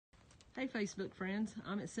Hey Facebook friends,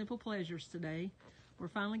 I'm at Simple Pleasures today. We're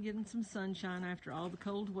finally getting some sunshine after all the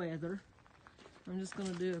cold weather. I'm just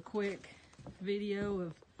going to do a quick video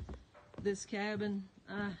of this cabin.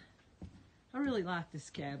 I really like this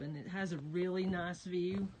cabin. It has a really nice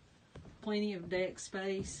view, plenty of deck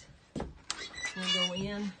space. We'll go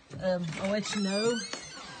in. I'll let you know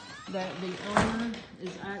that the owner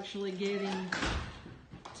is actually getting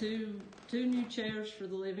two new chairs for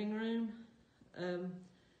the living room.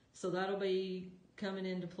 So that'll be coming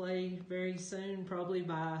into play very soon, probably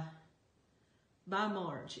by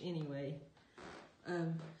March anyway.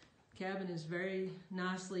 Cabin is very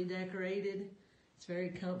nicely decorated. It's very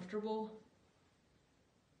comfortable.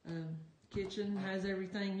 Kitchen has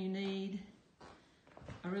everything you need.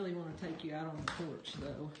 I really want to take you out on the porch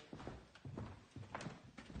though.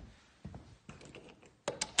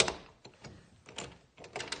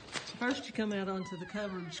 First you come out onto the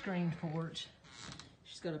covered screened porch.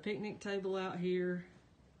 She's got a picnic table out here,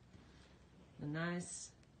 a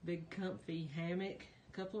nice big comfy hammock,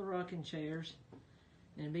 a couple of rocking chairs,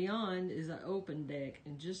 and beyond is an open deck.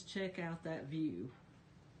 And just check out that view.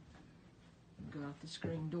 Go out the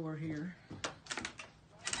screen door here.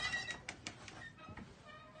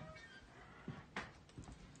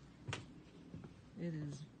 It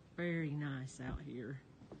is very nice out here.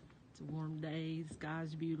 It's a warm day, the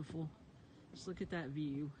sky's beautiful. Just look at that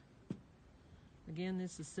view. Again,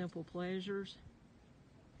 this is Simple Pleasures.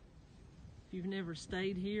 If you've never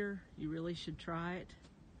stayed here, you really should try it.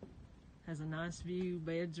 Has a nice view,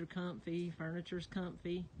 beds are comfy, furniture's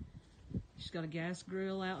comfy. She's got a gas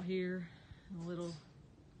grill out here, a little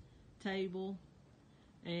table.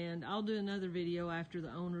 And I'll do another video after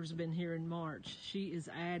the owner's been here in March. She is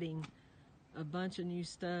adding a bunch of new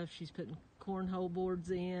stuff. She's putting cornhole boards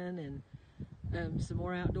in and some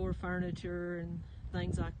more outdoor furniture and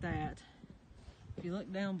things like that. If you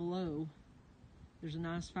look down below, there's a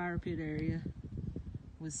nice fire pit area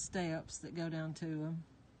with steps that go down to them.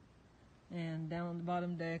 And down on the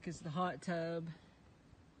bottom deck is the hot tub.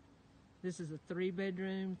 This is a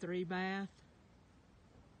 3-bedroom, 3-bath.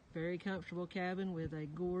 Very comfortable cabin with a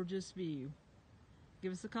gorgeous view.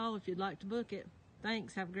 Give us a call if you'd like to book it.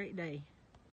 Thanks, have a great day.